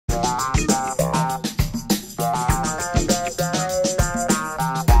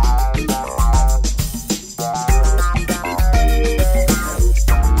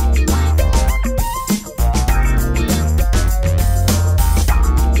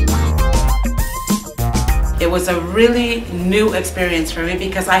was a really new experience for me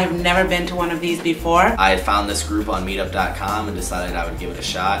because I have never been to one of these before. I had found this group on meetup.com and decided I would give it a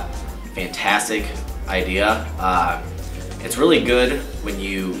shot. Fantastic idea. It's really good when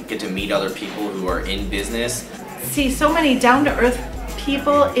you get to meet other people who are in business. See so many down-to-earth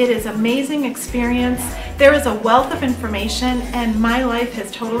people. It is an amazing experience. There is a wealth of information and my life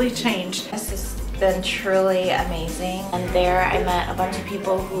has totally changed. This has been truly amazing. And there I met a bunch of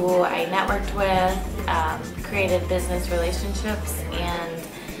people who I networked with, created business relationships, and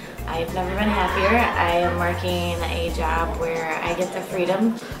I've never been happier. I am working a job where I get the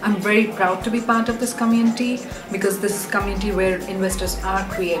freedom. I'm very proud to be part of this community because this is a community where investors are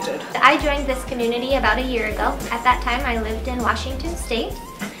created. I joined this community about a year ago. At that time I lived in Washington State.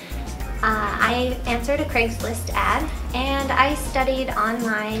 I answered a Craigslist ad and I studied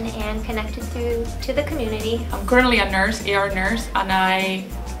online and connected to the community. I'm currently a nurse, ER nurse, and I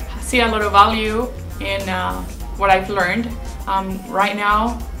see a lot of value in what I've learned. Right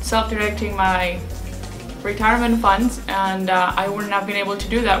now, self-directing my retirement funds, and I wouldn't have been able to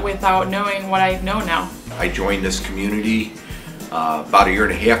do that without knowing what I know now. I joined this community about a year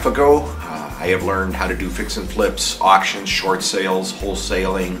and a half ago. I have learned how to do fix and flips, auctions, short sales,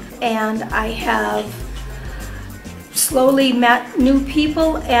 wholesaling. And I have slowly met new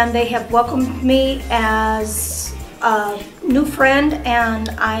people and they have welcomed me as a new friend, and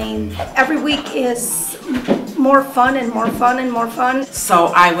every week is more fun and more fun and more fun.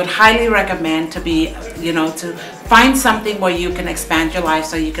 So I would highly recommend to find something where you can expand your life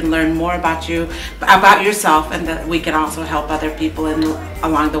so you can learn more about yourself, and that we can also help other people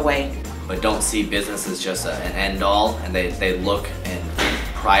along the way. But don't see business as just an end all, and they look and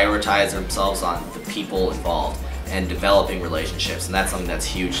prioritize themselves on the people involved and developing relationships, and that's something that's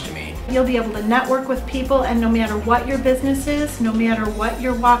huge to me. You'll be able to network with people, and no matter what your business is, no matter what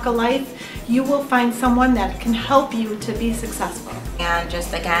your walk of life, you will find someone that can help you to be successful. And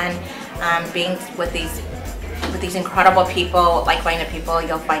just again, being with these incredible people, like-minded people,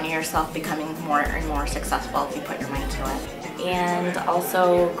 you'll find yourself becoming more and more successful if you put your mind to it. And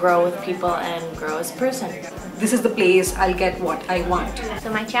also grow with people and grow as a person. This is the place I'll get what I want.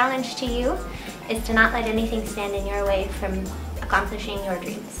 So my challenge to you is to not let anything stand in your way from accomplishing your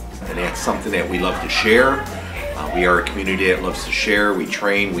dreams. And that's something that we love to share. We are a community that loves to share. We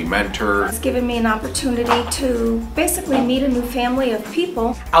train, we mentor. It's given me an opportunity to basically meet a new family of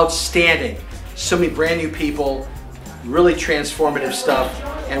people. Outstanding. So many brand new people, really transformative stuff,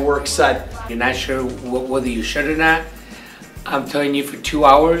 and we're excited. You're not sure whether you should or not. I'm telling you, for 2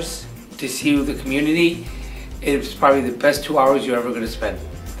 hours to see the community, it's probably the best 2 hours you're ever going to spend.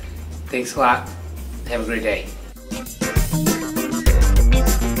 Thanks a lot. Have a great day.